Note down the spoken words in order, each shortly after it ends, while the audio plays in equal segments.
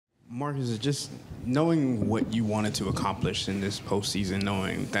Marcus, just knowing what you wanted to accomplish in this postseason,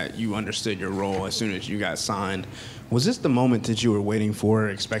 knowing that you understood your role as soon as you got signed, was this the moment that you were waiting for,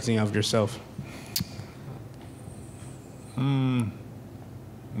 expecting of yourself? No,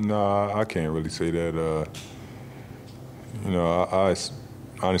 I can't really say that.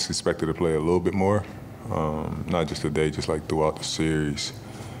 I honestly expected to play a little bit more, not just today, just like throughout the series.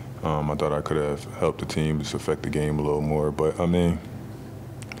 I thought I could have helped the team just affect the game a little more. But, I mean,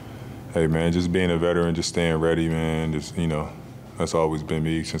 hey, man, just being a veteran, just staying ready, man, that's always been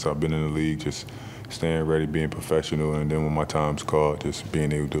me since I've been in the league, just staying ready, being professional, and then when my time's called, just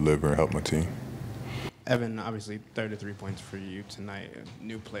being able to deliver and help my team. Evan, obviously 33 points for you tonight, a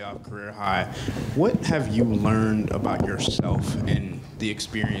new playoff career high. What have you learned about yourself and the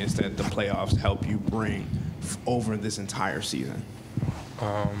experience that the playoffs help you bring over this entire season?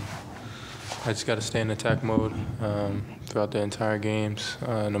 I just got to stay in attack mode throughout the entire games.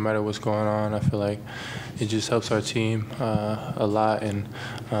 No matter what's going on, I feel like it just helps our team a lot. And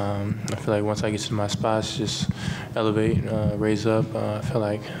I feel like once I get to my spots, just elevate, raise up. I feel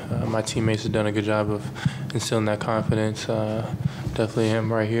like my teammates have done a good job of instilling that confidence. Definitely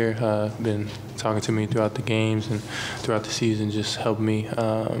him right here. Been talking to me throughout the games and throughout the season, just helped me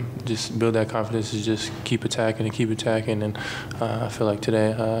just build that confidence to just keep attacking and keep attacking. And I feel like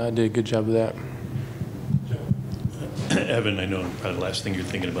today I did a good job of that. Evan, I know probably the last thing you're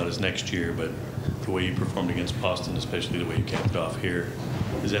thinking about is next year, but the way you performed against Boston, especially the way you capped it off here,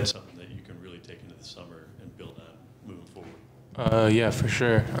 is that something that you can really take into the summer and build on moving forward? Yeah, for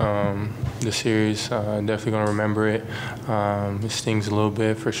sure. The series, definitely going to remember it. It stings a little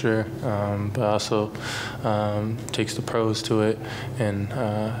bit for sure, but also takes the pros to it and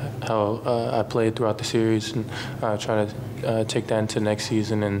how I played throughout the series, and try to take that into next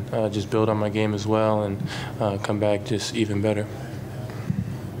season and just build on my game as well and come back just even better.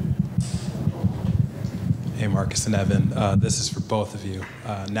 Hey, Marcus and Evan, this is for both of you.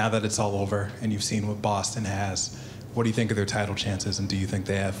 Now that it's all over and you've seen what Boston has, what do you think of their title chances, and do you think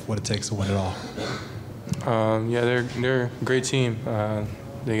they have what it takes to win it all? Yeah, they're a great team.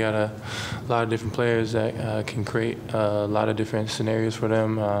 They got a lot of different players that can create a lot of different scenarios for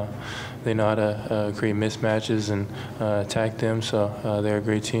them. They know how to create mismatches and attack them, so they're a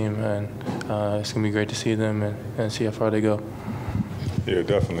great team, and it's going to be great to see them and see how far they go. Yeah,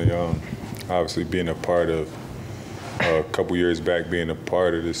 definitely. Obviously, being a part of a couple years back, being a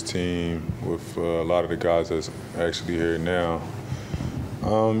part of this team with a lot of the guys that's actually here now.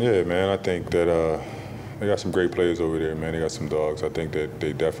 Yeah, man, I think that they got some great players over there, man. They got some dogs. I think that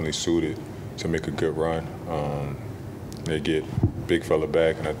they definitely suited to make a good run. They get big fella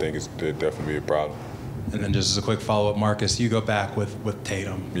back, and I think it'd definitely be a problem. And then just as a quick follow-up, Marcus, you go back with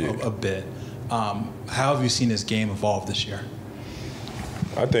Tatum a bit. How have you seen his game evolve this year?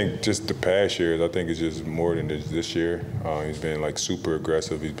 I think just the past years, I think it's just more than this year. He's been like super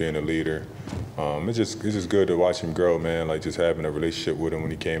aggressive. He's being a leader. It's just good to watch him grow, man. Like just having a relationship with him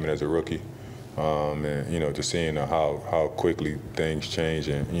when he came in as a rookie, and just seeing how quickly things change.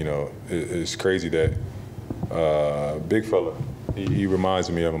 And it's crazy that big fella. He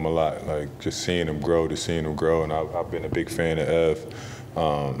reminds me of him a lot. Like just seeing him grow, and I've been a big fan of Ev.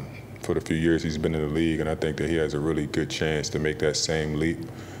 For the few years he's been in the league, and I think that he has a really good chance to make that same leap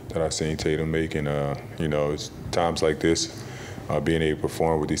that I've seen Tatum make. And it's times like this, being able to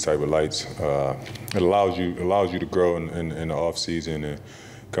perform with these type of lights, it allows you to grow in the off season and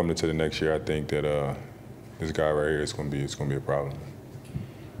coming into the next year. I think that this guy right here is going to be a problem.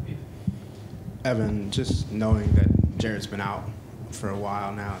 Evan, just knowing that Jarrett's been out for a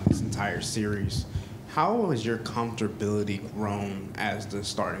while now in this entire series, how has your comfortability grown as the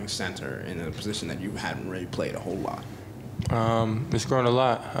starting center in a position that you hadn't really played a whole lot? It's grown a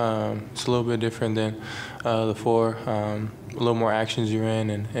lot. It's a little bit different than the four. A little more actions you're in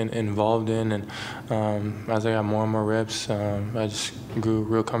and involved in, and as I got more and more reps, I just grew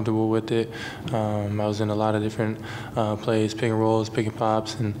real comfortable with it. I was in a lot of different plays, pick and rolls, pick and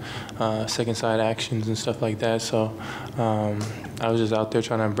pops, and second side actions and stuff like that. So I was just out there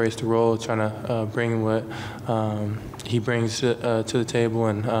trying to embrace the role, trying to bring what he brings to the table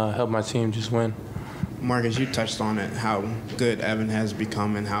and help my team just win. Marcus, you touched on it, how good Evan has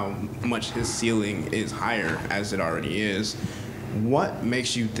become and how much his ceiling is higher as it already is. What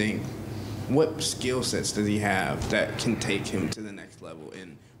makes you think, what skill sets does he have that can take him to the next level,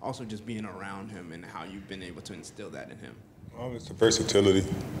 and also just being around him and how you've been able to instill that in him? It's the versatility,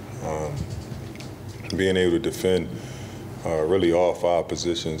 being able to defend really all five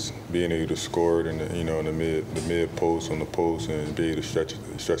positions, being able to score it in the mid post, on the post, and be able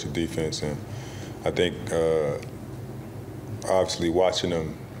to stretch the defense. And I think obviously watching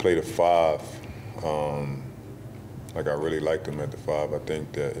him play the 5, like I really liked him at the 5. I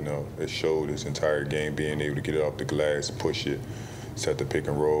think that, it showed his entire game, being able to get it off the glass, push it, set the pick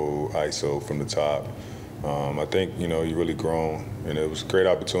and roll, ISO from the top. I think, he really grown, and it was a great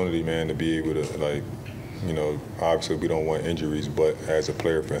opportunity, man, to be able to, obviously we don't want injuries, but as a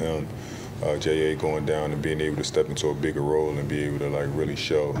player for him, J.A. going down and being able to step into a bigger role and be able to, really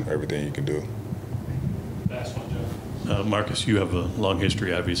show everything he can do. Last one, Joe. Marcus, you have a long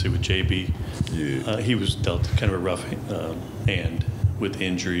history, obviously, with JB. Yeah. He was dealt kind of a rough hand with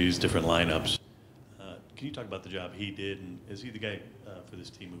injuries, different lineups. Can you talk about the job he did, and is he the guy for this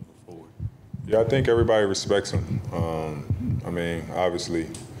team moving forward? Yeah, I think everybody respects him. Obviously,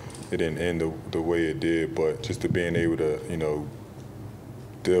 it didn't end the way it did, but just to being able to,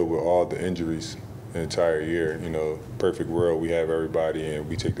 deal with all the injuries the entire year, perfect world, we have everybody, and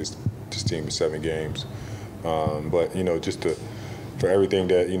we take this team to 7 games. But, just for everything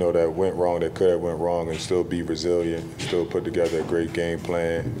that, that went wrong, that could have went wrong, and still be resilient, still put together a great game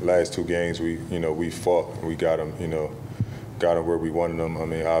plan. Last 2 games, we fought, we got them, got them where we wanted them.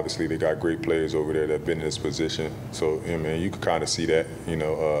 Obviously they got great players over there that have been in this position. So, you can kind of see that,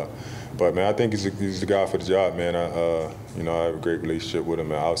 But, man, I think he's the guy for the job, man. I have a great relationship with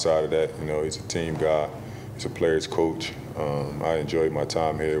him. And outside of that, he's a team guy. He's a player's coach. I enjoyed my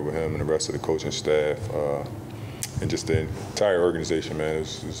time here with him and the rest of the coaching staff. And just the entire organization, man. It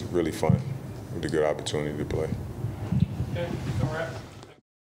was really fun. It was a good opportunity to play. Okay, all right.